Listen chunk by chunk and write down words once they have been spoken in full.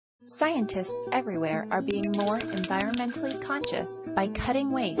Scientists everywhere are being more environmentally conscious by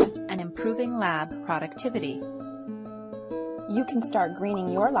cutting waste and improving lab productivity. You can start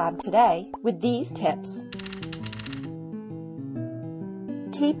greening your lab today with these tips.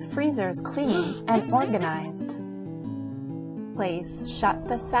 Keep freezers clean and organized. Place "Shut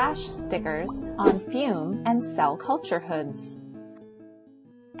the Sash" stickers on fume and cell culture hoods.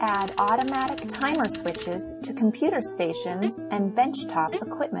 Add automatic timer switches to computer stations and benchtop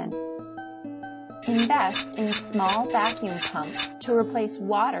equipment. Invest in small vacuum pumps to replace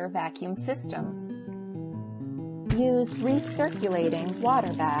water vacuum systems. Use recirculating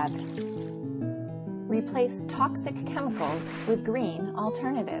water baths. Replace toxic chemicals with green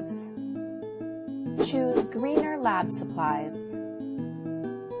alternatives. Choose greener lab supplies.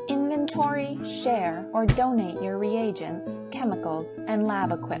 Inventory, share, or donate your reagents, chemicals, and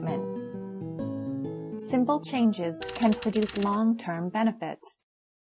lab equipment. Simple changes can produce long-term benefits.